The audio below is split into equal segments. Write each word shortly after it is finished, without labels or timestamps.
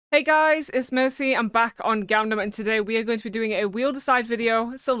Hey guys, it's Mercy. I'm back on Gamdom, and today we are going to be doing a wheel decide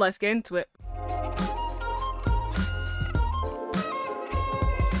video, so let's get into it.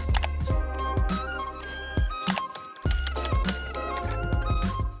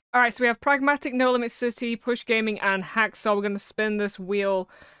 Alright, so we have Pragmatic, No Limit City, Push Gaming, and Hacksaw. We're going to spin this wheel.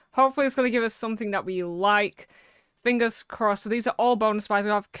 Hopefully it's going to give us something that we like. Fingers crossed. So these are all bonus buys.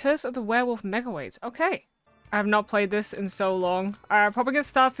 We have Curse of the Werewolf Megaweights. Okay. I have not played this in so long. I'm probably going to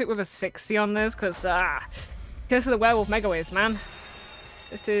start it with a 60 on this, because, Curse of the Werewolf Megaweights, man.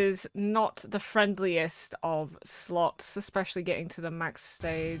 This is not the friendliest of slots, especially getting to the max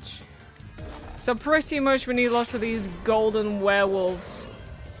stage. So pretty much we need lots of these golden werewolves.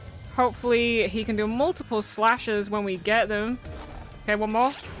 Hopefully he can do multiple slashes when we get them. Okay, one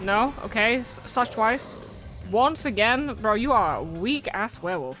more. No? Okay, slash twice. Once again. Bro, you are a weak-ass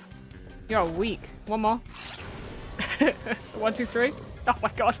werewolf. You're weak. One more. 1, 2, 3. Oh my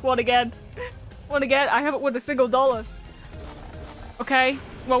god, one again. One again. I haven't won a single dollar. Okay.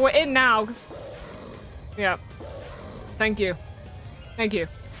 Well, we're in now. Yeah. Thank you. Thank you.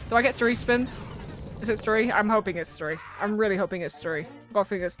 Do I get 3 spins? Is it 3? I'm hoping it's 3. I'm really hoping it's 3. God, I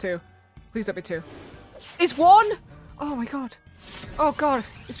think it's 2. Please don't be 2. It's 1! Oh my god. Oh god.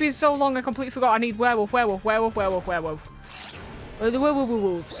 It's been so long I completely forgot I need werewolf, werewolf, werewolf, werewolf, werewolf. The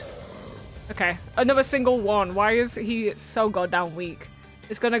werewolves. Okay, another single 1. Why is he so goddamn weak?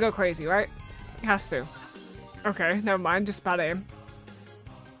 It's gonna go crazy, right? It has to. Okay, never mind. Just bad aim.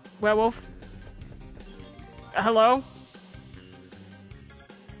 Werewolf. Hello?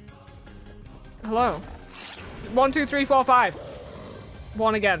 Hello? 1, 2, 3, 4, 5.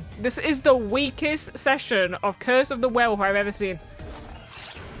 1 again. This is the weakest session of Curse of the Werewolf I've ever seen.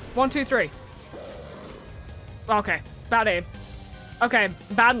 1, 2, 3. Okay, bad aim. Okay,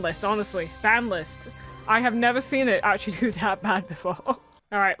 ban list, honestly. Ban list. I have never seen it actually do that bad before.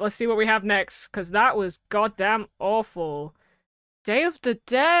 Alright, let's see what we have next, because that was goddamn awful. Day of the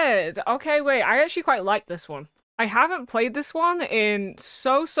Dead. Okay, wait, I actually quite like this one. I haven't played this one in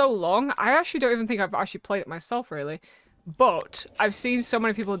so long. I actually don't even think I've actually played it myself, really. But I've seen so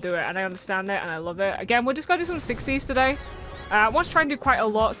many people do it, and I understand it, and I love it. Again, we're just going to do some 60s today. I want to try and do quite a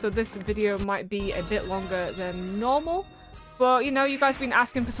lot, so this video might be a bit longer than normal. But, you know, you guys have been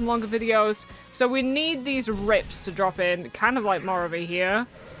asking for some longer videos, so we need these rips to drop in, kind of like more over here.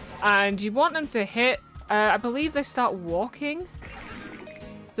 And you want them to hit, I believe they start walking.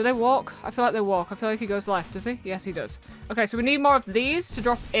 Do they walk? I feel like they walk. I feel like he goes left, does he? Yes, he does. Okay, so we need more of these to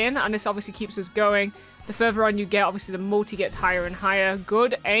drop in, and this obviously keeps us going. The further on you get, obviously the multi gets higher and higher.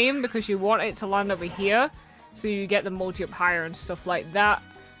 Good aim, because you want it to land over here, so you get the multi up higher and stuff like that.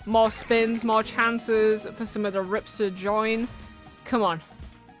 More spins, more chances for some of the rips to join. Come on.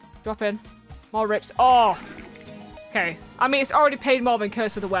 Drop in. More rips. Oh! Okay. I mean, it's already paid more than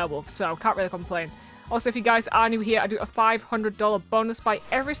Curse of the Werewolf, so can't really complain. Also, if you guys are new here, I do a $500 bonus buy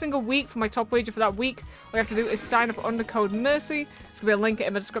every single week for my top wager for that week. All you have to do is sign up under code MERCY. It's going to be a link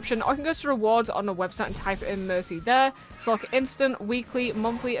in the description. Or you can go to rewards on the website and type in MERCY there. So like instant, weekly,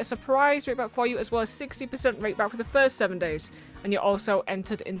 monthly, a surprise rate back for you, as well as 60% rate back for the first 7 days. And you're also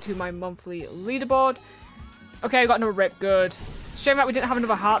entered into my monthly leaderboard. Okay, I got another rip. Good. Shame that we didn't have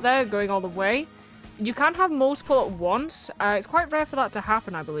another heart there going all the way. You can have multiple at once. It's quite rare for that to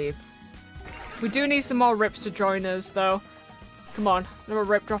happen, I believe. We do need some more rips to join us, though. Come on. Another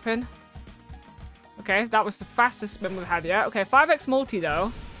rip drop in. Okay, that was the fastest spin we've had yet. Okay, 5x multi,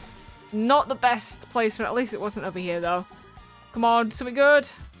 though. Not the best placement. At least it wasn't over here, though. Come on, something good.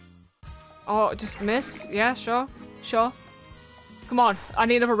 Oh, just miss? Yeah, sure. Sure. Come on. I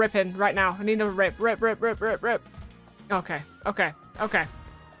need another rip in right now. I need another rip. Rip, rip, rip, rip, rip. Okay, okay, okay.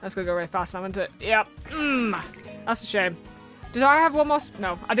 That's gonna go really fast now, isn't it? Yep. That's a shame. Did I have one more?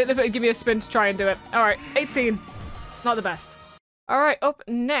 No, I didn't know if it would give me a spin to try and do it. Alright, 18. Not the best. Alright, up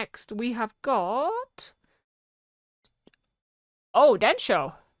next we have got... Oh,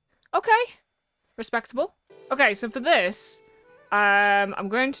 Densho. Okay. Respectable. Okay, so for this, I'm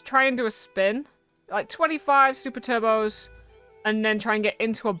going to try and do a spin. Like 25 super turbos, and then try and get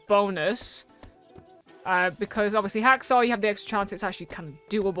into a bonus. Because obviously Hacksaw, you have the extra chance it's actually kind of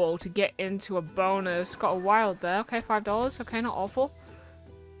doable to get into a bonus. Got a wild there. Okay, $5. Okay, not awful.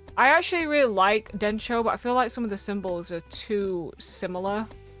 I actually really like Densho, but I feel like some of the symbols are too similar.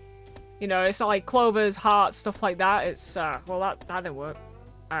 You know, it's not like clovers, hearts, stuff like that. It's, well, that didn't work.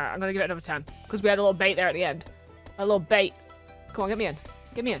 I'm gonna give it another 10. Because we had a little bait there at the end. A little bait. Come on, get me in.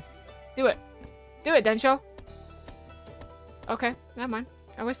 Get me in. Do it. Do it, Densho. Okay, never mind.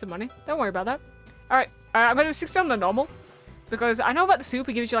 I wasted money. Don't worry about that. Alright, I'm going to do 60 on the normal. Because I know that the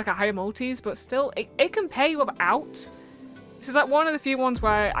super gives you like a higher multis, but still, it can pay without. This is like one of the few ones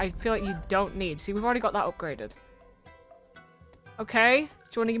where I feel like you don't need. See, we've already got that upgraded. Okay. Do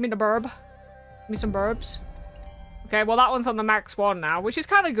you want to give me the burb? Give me some burbs. Okay, well that one's on the max one now, which is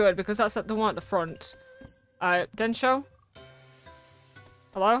kind of good because that's the one at the front. Densho?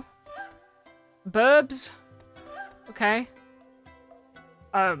 Hello? Burbs? Okay.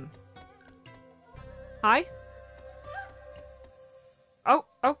 Hi? Oh,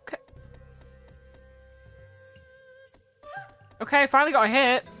 okay. Okay, finally got a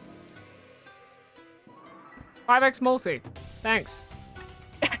hit. 5x multi. Thanks.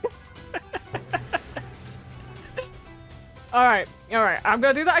 Alright, alright. I'm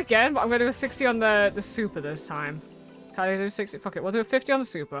gonna do that again, but I'm gonna do a 60 on the super this time. Can I do 60? Fuck it, we'll do a 50 on the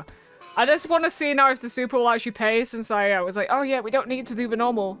super. I just want to see now if the super will actually pay, since I was like, oh yeah, we don't need to do the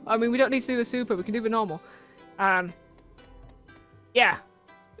normal. I mean, we don't need to do the super, we can do the normal. Yeah.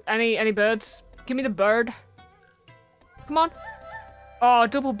 Any birds? Give me the bird. Come on. Oh,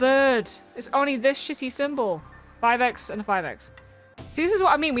 double bird. It's only this shitty symbol. 5x and a 5x. See, this is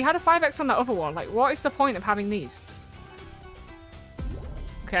what I mean. We had a 5x on that other one. Like, what is the point of having these?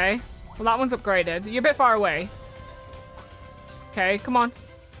 Okay. Well, that one's upgraded. You're a bit far away. Okay, come on.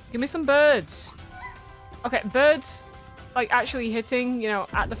 Give me some birds. Okay, birds, like, actually hitting, you know,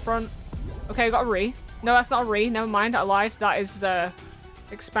 at the front. Okay, got a re. No, that's not a re. Never mind. I lied. That is the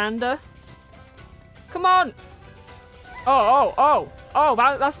expander. Come on. Oh,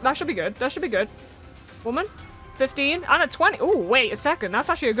 that should be good. That should be good. Woman, 15 and a 20. Oh, wait a second. That's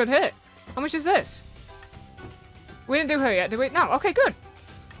actually a good hit. How much is this? We didn't do her yet, did we? No. Okay, good.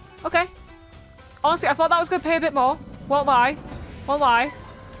 Okay. Honestly, I thought that was going to pay a bit more. Won't lie. Won't lie.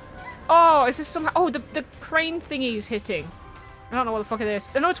 Oh, is this somehow... Oh, the crane thingy's hitting. I don't know what the fuck it is.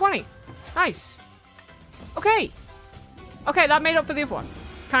 Another 20. Nice. Okay. Okay, that made up for the other one.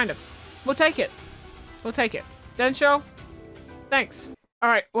 Kind of. We'll take it. We'll take it. Densho? Thanks.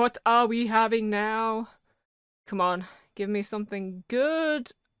 Alright, what are we having now? Come on. Give me something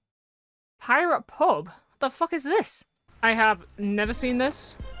good. Pirate Pub? What the fuck is this? I have never seen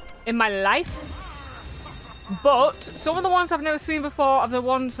this in my life. But some of the ones I've never seen before are the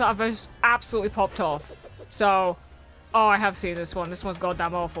ones that have just absolutely popped off. So, oh, I have seen this one. This one's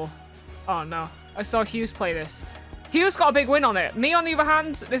goddamn awful. Oh no. I saw Hughes play this. Hughes got a big win on it. Me, on the other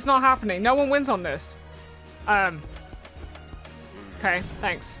hand, it's not happening. No one wins on this. Okay,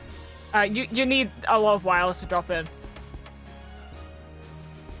 thanks. You need a lot of wilds to drop in.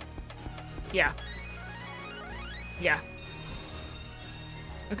 Yeah. Yeah.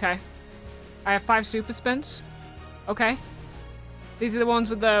 Okay. I have 5 super spins. Okay. These are the ones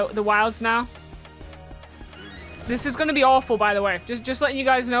with the wilds now. This is going to be awful, by the way. Just letting you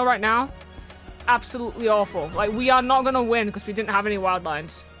guys know right now. Absolutely awful. Like, we are not going to win because we didn't have any wild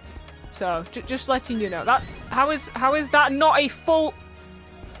lines. So, just letting you know. That how is that not a full...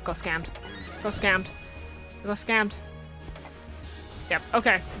 Got scammed. Got scammed. Got scammed. Yep.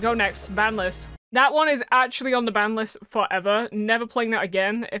 Okay. Go next. Ban list. That one is actually on the ban list forever. Never playing that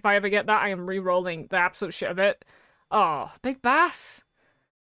again. If I ever get that, I am re-rolling the absolute shit of it. Oh, big bass.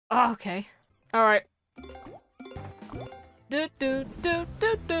 Oh, okay. All right. Do do do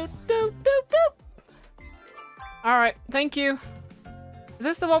do do do do do. All right. Thank you. Is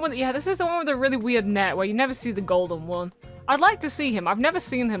this the one with? Yeah, this is the one with a really weird net where you never see the golden one. I'd like to see him. I've never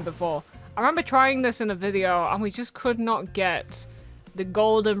seen him before. I remember trying this in a video and we just could not get the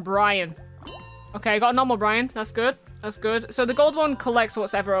golden Brian. Okay, I got a normal Brian. That's good. That's good. So the gold one collects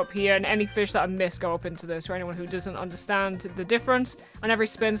what's ever up here, and any fish that I miss go up into this for anyone who doesn't understand the difference. On every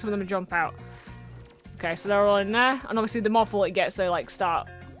spin, some of them jump out. Okay, so they're all in there. And obviously, the more full it gets, they like start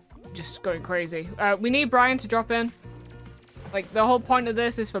just going crazy. We need Brian to drop in. Like, the whole point of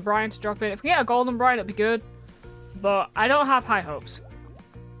this is for Brian to drop in. If we get a golden Brian, it'd be good. But I don't have high hopes.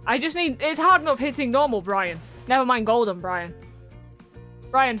 I just need... It's hard enough hitting normal Brian. Never mind golden Brian.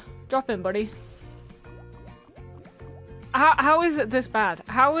 Brian, drop in, buddy. How is it this bad?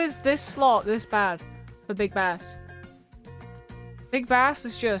 How is this slot this bad for Big Bass? Big Bass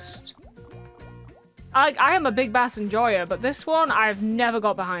is just... I am a Big Bass enjoyer, but this one I've never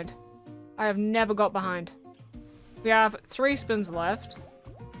got behind. I have never got behind. We have 3 spins left.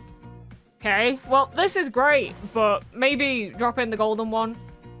 Okay, well, this is great, but maybe drop in the golden one.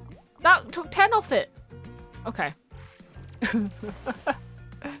 That took 10 off it. Okay.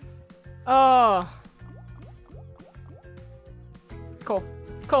 Oh... Cool.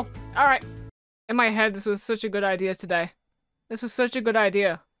 Cool. Alright. In my head, this was such a good idea today. This was such a good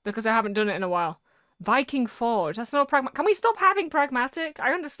idea. Because I haven't done it in a while. Viking Forge. That's no pragmatic. Can we stop having pragmatic?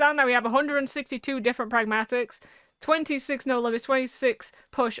 I understand that we have 162 different pragmatics, 26 no limits, 26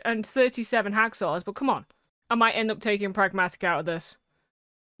 push, and 37 hacksaws, but come on. I might end up taking Pragmatic out of this.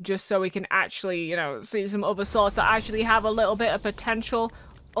 Just so we can actually, you know, see some other slots that actually have a little bit of potential.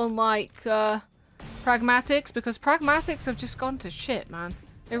 Unlike, Pragmatics. Because Pragmatics have just gone to shit, man.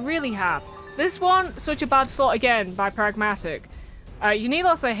 They really have. This one, such a bad slot again by Pragmatic. You need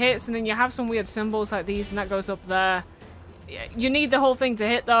lots of hits and then you have some weird symbols like these and that goes up there. You need the whole thing to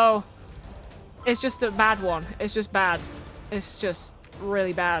hit though. It's just a bad one. It's just bad. It's just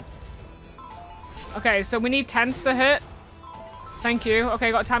really bad. Okay, so we need 10s to hit. Thank you.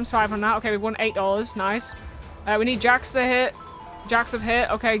 Okay, got ×5 on that. Okay, we won $8. Nice. We need jacks to hit. Jacks have hit.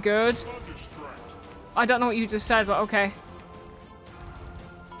 Okay, good. I don't know what you just said, but okay.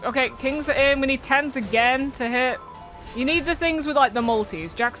 Okay, kings are in. We need 10s again to hit. You need the things with, like, the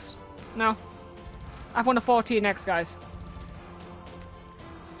multis. Jacks? No. I've won a 14x, guys.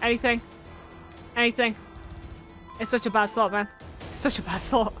 Anything? Anything? It's such a bad slot, man. It's such a bad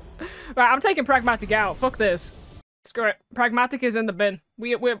slot. Right, I'm taking Pragmatic out. Fuck this. Screw it. Pragmatic is in the bin.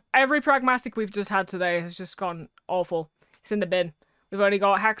 Every Pragmatic we've just had today has just gone awful. It's in the bin. We've already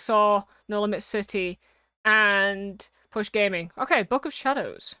got Hacksaw, No Limit City, and Push Gaming. Okay, Book of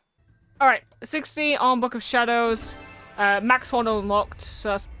Shadows. Alright, 60 on Book of Shadows. Max 1 unlocked, so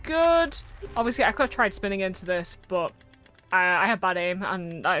that's good. Obviously, I could have tried spinning into this, but I have bad aim,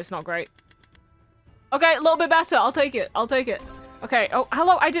 and that is not great. Okay, a little bit better. I'll take it. I'll take it. Okay. Oh,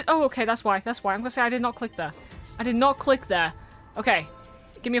 hello. Oh, okay. That's why. That's why. I'm gonna say I did not click there. I did not click there. Okay.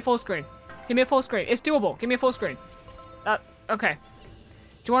 Give me a full screen. Give me a full screen. It's doable. Give me a full screen. Okay.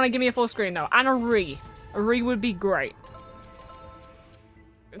 Do you want to give me a full screen, though? And a re. A re would be great.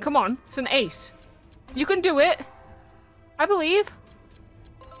 Come on. It's an ace. You can do it. I believe.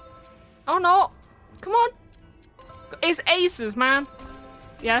 Oh, no. Come on. It's aces, man.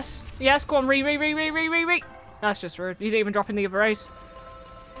 Yes. Yes, go on. Re. That's just rude. You didn't even drop in the other ace.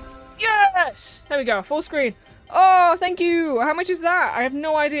 Yes! There we go. Full screen. Oh, thank you. How much is that? I have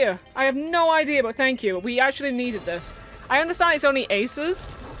no idea. I have no idea, but thank you. We actually needed this. I understand it's only aces,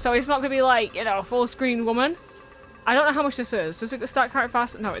 so it's not going to be like, you know, full screen woman. I don't know how much this is. Does it start quite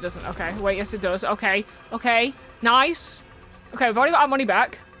fast? No, it doesn't. Okay. Wait, yes, it does. Okay. Okay. Nice. Okay, we've already got our money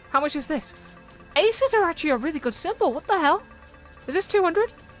back. How much is this? Aces are actually a really good symbol. What the hell? Is this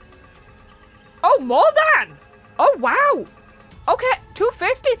 200? Oh, more than! Oh, wow! Okay,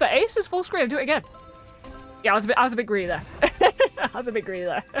 250 for aces full screen. I'll do it again. Yeah, I was a bit greedy there. I was a bit greedy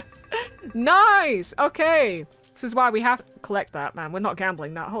there. Nice! Okay. This is why we have to collect that, man. We're not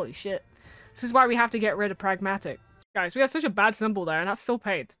gambling that. Holy shit. This is why we have to get rid of Pragmatic. Guys, we had such a bad symbol there, and that's still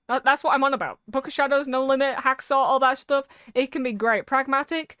paid. That's what I'm on about. Book of Shadows, No Limit, Hacksaw, all that stuff. It can be great.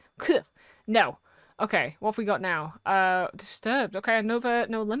 Pragmatic? No. Okay, what have we got now? Disturbed. Okay, another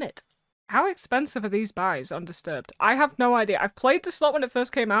No Limit. How expensive are these buys on Disturbed? I have no idea. I've played the slot when it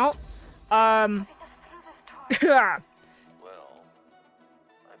first came out. Tad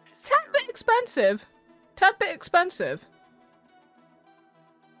bit expensive. Tad bit expensive.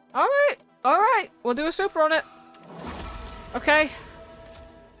 Alright. Alright. We'll do a super on it. Okay.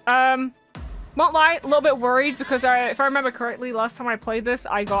 Won't lie, a little bit worried because if I remember correctly, last time I played this,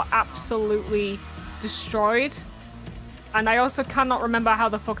 I got absolutely destroyed. And I also cannot remember how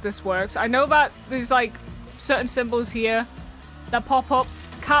the fuck this works. I know that there's like certain symbols here that pop up.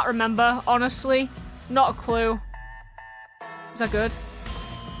 Can't remember, honestly. Not a clue. Is that good?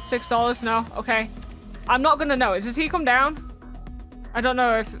 $6? No? Okay. I'm not gonna know. Does he come down? I don't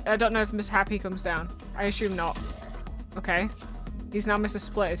know if Miss Happy comes down. I assume not. Okay. He's now Mr.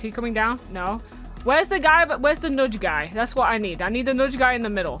 Split. Is he coming down? No. Where's the guy? Where's the nudge guy? That's what I need. I need the nudge guy in the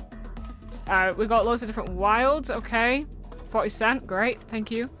middle. We got loads of different wilds. Okay. 40 cent. Great.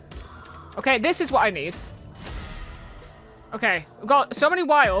 Thank you. Okay, this is what I need. Okay. We've got so many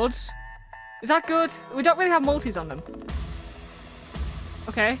wilds. Is that good? We don't really have multis on them.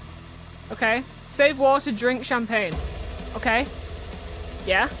 Okay. Okay. Save water, drink champagne. Okay.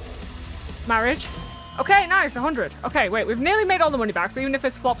 Yeah. Marriage. Okay, nice. 100. Okay, wait. We've nearly made all the money back, so even if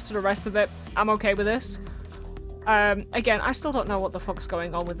this flops to the rest of it, I'm okay with this. Again, I still don't know what the fuck's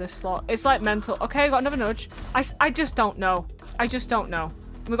going on with this slot. It's like mental. Okay, got another nudge. I just don't know. I just don't know.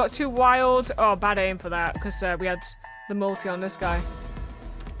 We got 2 wild. Oh, bad aim for that because we had the multi on this guy.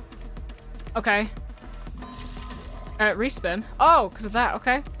 Okay. Respin. Oh, because of that.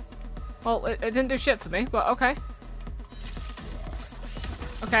 Okay. Well, it didn't do shit for me, but okay.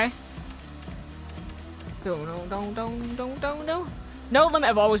 Okay. No. No Limit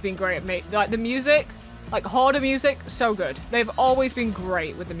have always been great at me. Like the music. Like, Hoarder music, so good. They've always been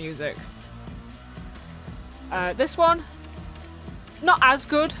great with the music. This one, not as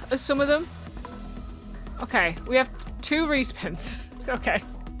good as some of them. Okay, we have 2 respins. Okay.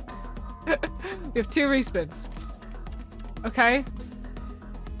 We have 2 respins. Okay.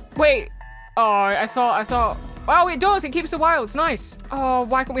 Wait. Oh, I thought. Oh, it does. It keeps the wilds. Nice. Oh,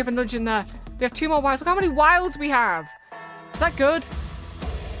 why can't we have a nudge in there? We have 2 more wilds. Look how many wilds we have. Is that good?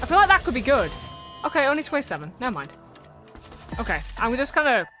 I feel like that could be good. Okay, only 27. Never mind. Okay, and we just kind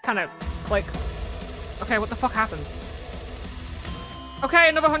of like. Okay, what the fuck happened? Okay,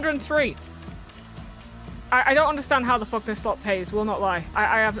 another 103. I don't understand how the fuck this slot pays. Will not lie.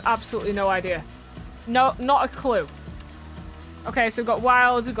 I have absolutely no idea. No, not a clue. Okay, so we've got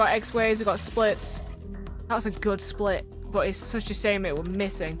wilds, we've got X-ways, we've got splits. That was a good split, but it's such a shame it was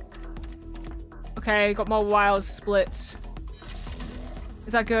missing. Okay, got more wild splits.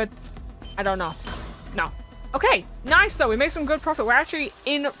 Is that good? I don't know. No. Okay, nice though. We made some good profit. We're actually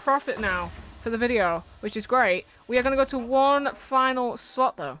in profit now for the video, which is great. We are going to go to one final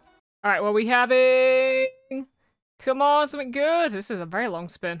slot though. All right, well, we having... Come on, something good. This is a very long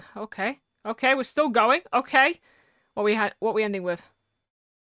spin. Okay. Okay, we're still going. Okay. What we ending with?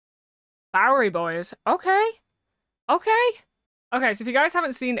 Bowery Boys. Okay. Okay. Okay, so if you guys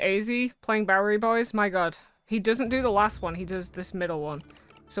haven't seen AZ playing Bowery Boys, my god. He doesn't do the last one. He does this middle one.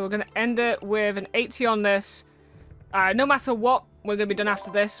 So we're going to end it with an 80 on this. No matter what, we're going to be done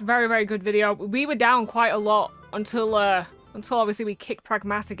after this. Very, very good video. We were down quite a lot until obviously we kicked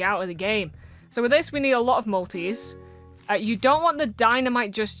Pragmatic out of the game. So with this, we need a lot of multis. You don't want the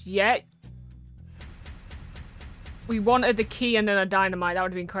dynamite just yet. We wanted the key and then a dynamite. That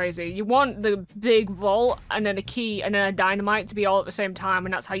would have been crazy. You want the big vault and then a key and then a dynamite to be all at the same time,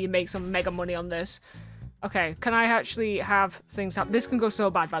 and that's how you make some mega money on this. Okay, can I actually have things happen? This can go so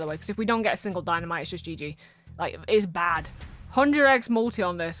bad, by the way, because if we don't get a single dynamite, it's just GG. Like, it's bad. 100x multi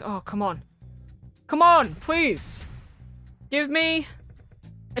on this. Oh, come on. Come on, please. Give me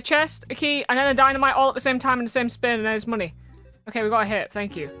a chest, a key, and then a dynamite all at the same time in the same spin, and there's money. Okay, we got a hit.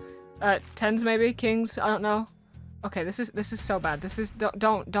 Thank you. Tens maybe, kings. I don't know. Okay, this is so bad. This is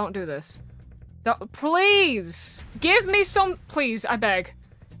don't do this. Don't, please give me some. Please, I beg.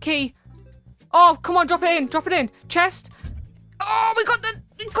 Key. Oh, come on, drop it in. Drop it in. Chest. Oh, we got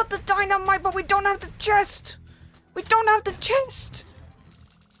the dynamite, but we don't have the chest. We don't have the chest.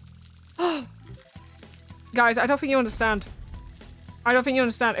 Guys, I don't think you understand. I don't think you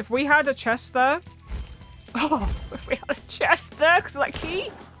understand. If we had a chest there... Oh, if we had a chest there because of that key.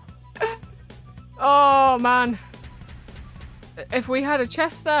 Oh, man. If we had a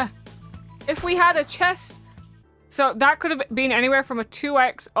chest there. If we had a chest. So that could have been anywhere from a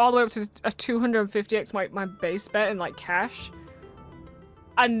 2x all the way up to a 250x my base bet in like cash.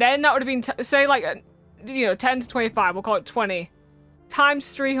 And then that would have been, say like, you know, 10 to 25. We'll call it 20.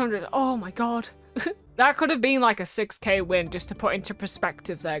 Times 300. Oh, my God. That could have been like a 6k win, just to put into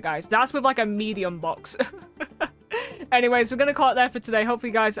perspective there, guys. That's with like a medium box. Anyways, we're going to call it there for today. Hopefully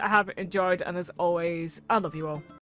you guys have enjoyed. And as always, I love you all.